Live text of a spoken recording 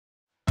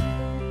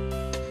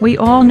We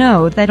all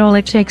know that all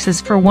it takes is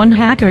for one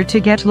hacker to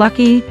get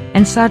lucky,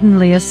 and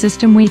suddenly a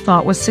system we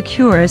thought was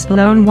secure is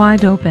blown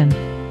wide open.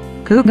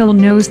 Google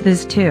knows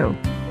this too.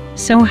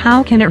 So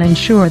how can it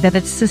ensure that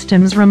its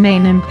systems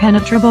remain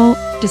impenetrable,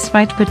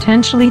 despite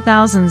potentially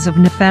thousands of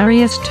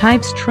nefarious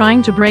types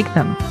trying to break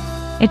them?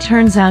 It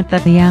turns out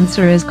that the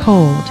answer is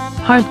cold,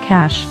 hard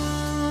cash.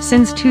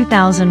 Since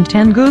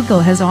 2010, Google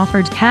has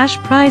offered cash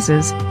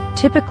prizes,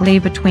 typically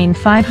between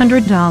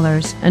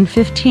 $500 and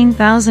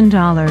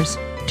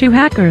 $15,000, to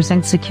hackers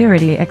and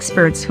security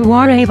experts who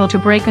are able to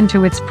break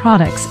into its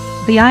products,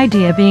 the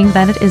idea being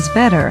that it is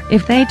better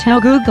if they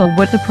tell Google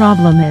what the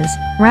problem is,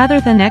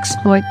 rather than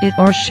exploit it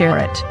or share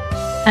it.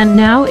 And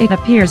now it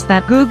appears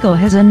that Google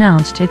has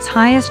announced its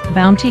highest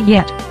bounty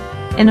yet.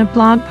 In a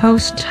blog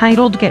post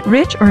titled "Get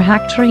Rich or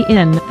Hack Tree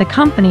In," the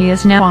company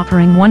is now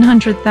offering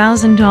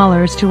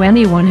 $100,000 to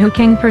anyone who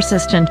can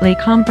persistently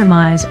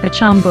compromise a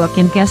Chromebook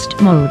in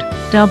guest mode,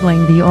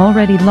 doubling the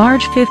already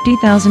large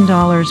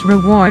 $50,000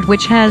 reward,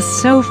 which has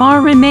so far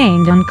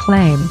remained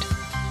unclaimed.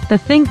 The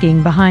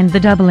thinking behind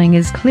the doubling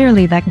is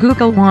clearly that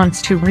Google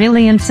wants to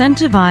really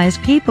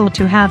incentivize people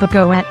to have a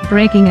go at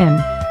breaking in.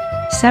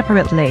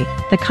 Separately,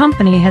 the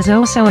company has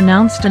also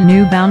announced a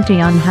new bounty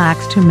on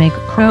hacks to make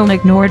Chrome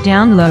ignore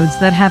downloads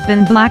that have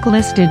been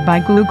blacklisted by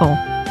Google.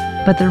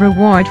 But the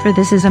reward for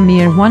this is a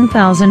mere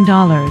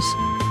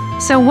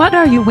 $1,000. So what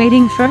are you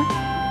waiting for?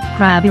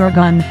 Grab your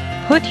gun,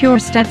 put your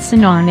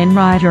Stetson on and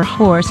ride your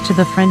horse to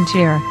the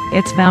frontier.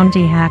 It's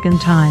bounty hacking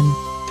time.